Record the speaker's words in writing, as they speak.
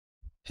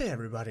Hey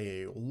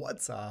everybody,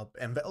 what's up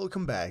and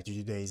welcome back to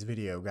today's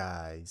video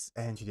guys.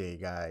 And today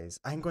guys,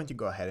 I'm going to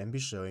go ahead and be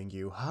showing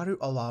you how to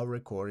allow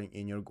recording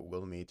in your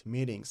Google Meet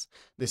meetings.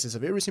 This is a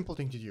very simple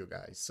thing to do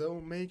guys, so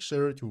make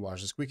sure to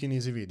watch this quick and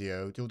easy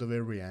video till the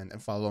very end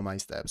and follow my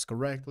steps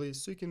correctly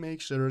so you can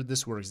make sure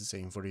this works the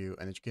same for you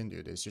and that you can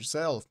do this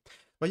yourself.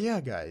 But yeah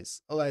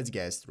guys, let's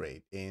get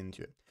straight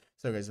into it.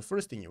 So guys, the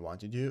first thing you want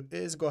to do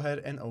is go ahead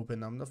and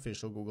open up the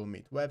official Google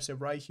Meet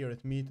website right here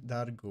at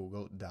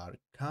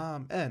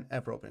meet.google.com. And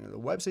after opening the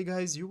website,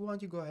 guys, you want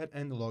to go ahead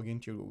and log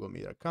into your Google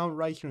Meet account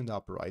right here in the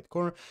upper right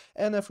corner.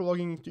 And after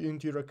logging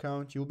into your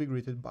account, you'll be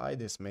greeted by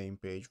this main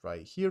page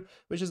right here,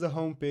 which is the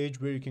home page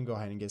where you can go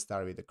ahead and get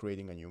started with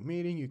creating a new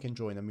meeting. You can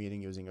join a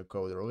meeting using a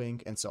code or a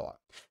link and so on.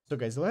 So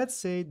guys, let's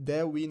say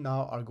that we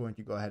now are going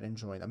to go ahead and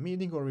join a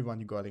meeting, or we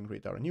want to go ahead and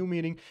create our new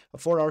meeting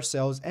for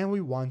ourselves, and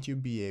we want to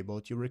be able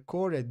to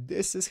record it.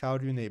 This is how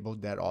to enable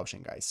that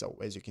option guys. So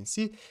as you can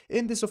see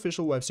in this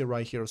official website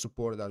right here,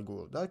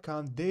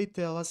 support.google.com, they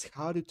tell us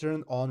how to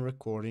turn on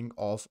recording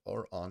off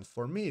or on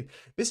for Meet.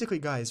 Basically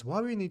guys,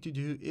 what we need to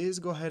do is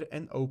go ahead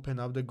and open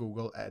up the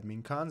Google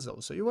admin console.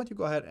 So you want to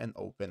go ahead and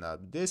open up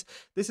this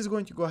is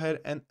going to go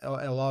ahead and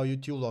allow you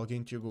to log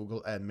into your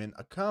Google admin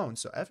account.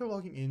 So after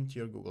logging into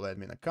your Google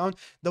admin account,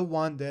 the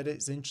one that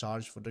is in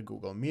charge for the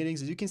Google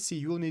meetings, as you can see,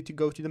 you will need to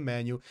go to the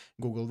menu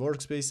Google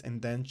Workspace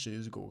and then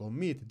choose Google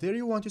Meet. There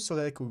you want to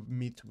select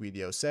Meet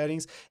video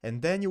settings,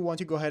 and then you want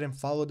to go ahead and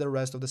follow the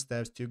rest of the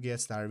steps to get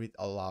started with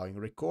allowing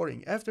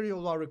recording. After you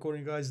allow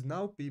recording guys,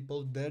 now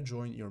people that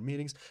join your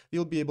meetings,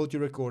 you'll be able to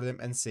record them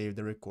and save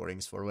the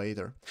recordings for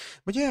later.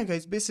 But yeah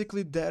guys,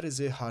 basically that is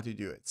it, how to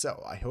do it.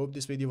 So I hope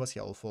this video was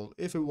helpful.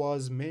 If it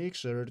was, make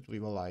sure to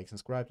leave a like,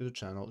 subscribe to the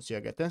channel. So yeah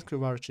guys, thanks for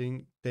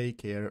watching, take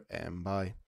care and bye.